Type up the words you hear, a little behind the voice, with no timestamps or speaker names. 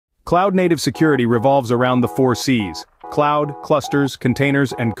Cloud-native security revolves around the 4 C's: cloud, clusters,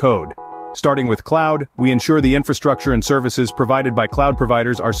 containers, and code. Starting with cloud, we ensure the infrastructure and services provided by cloud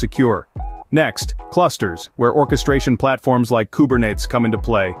providers are secure. Next, clusters, where orchestration platforms like Kubernetes come into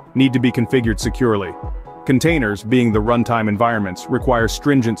play, need to be configured securely. Containers, being the runtime environments, require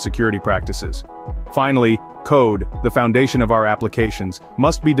stringent security practices. Finally, code, the foundation of our applications,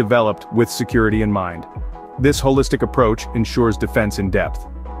 must be developed with security in mind. This holistic approach ensures defense in depth.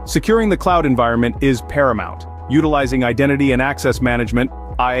 Securing the cloud environment is paramount. Utilizing identity and access management,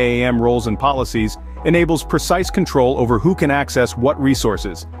 IAM roles and policies, enables precise control over who can access what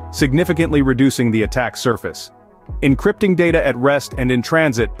resources, significantly reducing the attack surface. Encrypting data at rest and in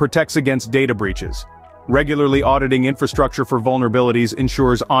transit protects against data breaches. Regularly auditing infrastructure for vulnerabilities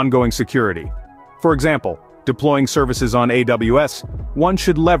ensures ongoing security. For example, deploying services on AWS, one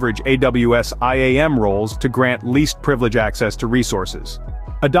should leverage AWS IAM roles to grant least privilege access to resources.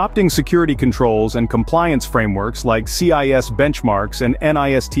 Adopting security controls and compliance frameworks like CIS benchmarks and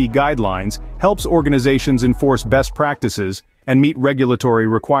NIST guidelines helps organizations enforce best practices and meet regulatory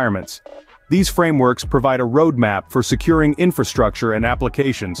requirements. These frameworks provide a roadmap for securing infrastructure and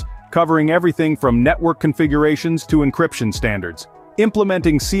applications, covering everything from network configurations to encryption standards.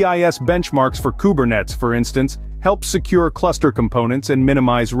 Implementing CIS benchmarks for Kubernetes, for instance, helps secure cluster components and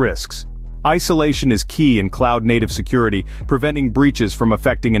minimize risks. Isolation is key in cloud-native security, preventing breaches from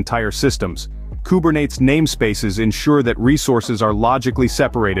affecting entire systems. Kubernetes namespaces ensure that resources are logically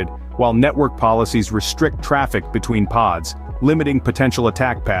separated, while network policies restrict traffic between pods, limiting potential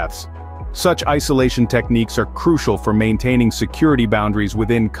attack paths. Such isolation techniques are crucial for maintaining security boundaries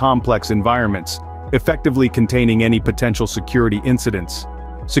within complex environments, effectively containing any potential security incidents.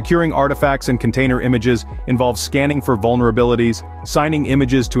 Securing artifacts and container images involves scanning for vulnerabilities, signing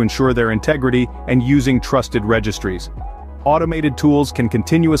images to ensure their integrity, and using trusted registries. Automated tools can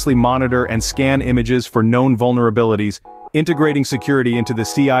continuously monitor and scan images for known vulnerabilities, integrating security into the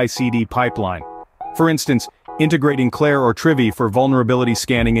CI/CD pipeline. For instance, integrating Claire or Trivy for vulnerability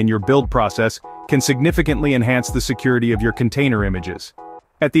scanning in your build process can significantly enhance the security of your container images.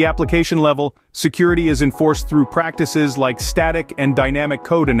 At the application level, security is enforced through practices like static and dynamic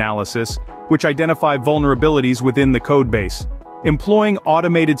code analysis, which identify vulnerabilities within the codebase. Employing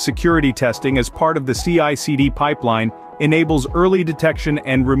automated security testing as part of the CI/CD pipeline enables early detection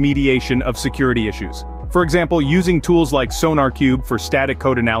and remediation of security issues. For example, using tools like SonarQube for static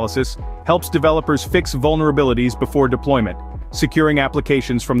code analysis helps developers fix vulnerabilities before deployment, securing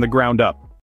applications from the ground up.